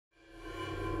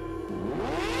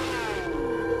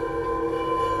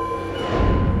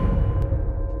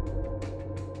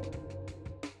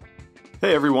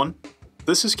Hey everyone,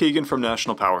 this is Keegan from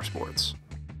National Powersports.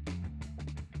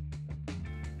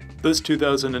 This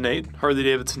 2008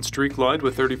 Harley-Davidson Street Glide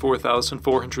with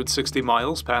 34,460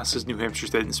 miles passes New Hampshire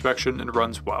State inspection and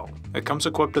runs well. It comes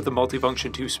equipped with a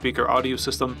multifunction 2-speaker audio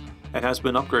system and has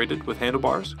been upgraded with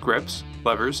handlebars, grips,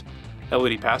 levers,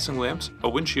 LED passing lamps, a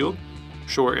windshield,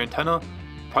 shore antenna,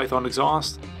 Python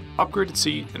exhaust, upgraded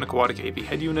seat, and aquatic AV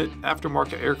head unit,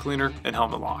 aftermarket air cleaner, and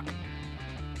helmet lock.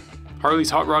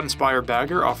 Harley's Hot Rod Inspired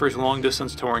Bagger offers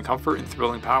long-distance touring comfort and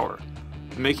thrilling power,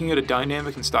 making it a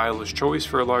dynamic and stylish choice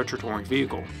for a larger touring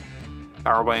vehicle.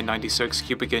 Powered by a 96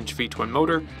 cubic inch V-twin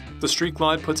motor, the Street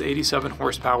Glide puts 87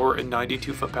 horsepower and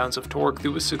 92 foot-pounds of torque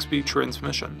through a 6-speed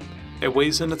transmission. It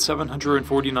weighs in at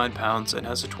 749 pounds and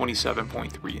has a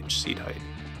 27.3 inch seat height.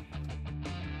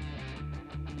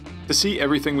 To see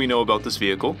everything we know about this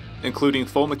vehicle, including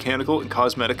full mechanical and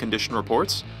cosmetic condition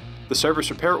reports, the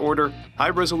service repair order,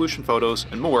 high-resolution photos,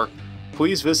 and more,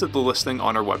 please visit the listing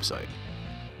on our website.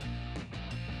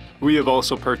 We have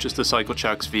also purchased the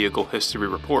CycleCheck's Vehicle History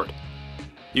Report.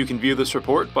 You can view this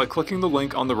report by clicking the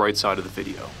link on the right side of the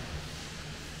video.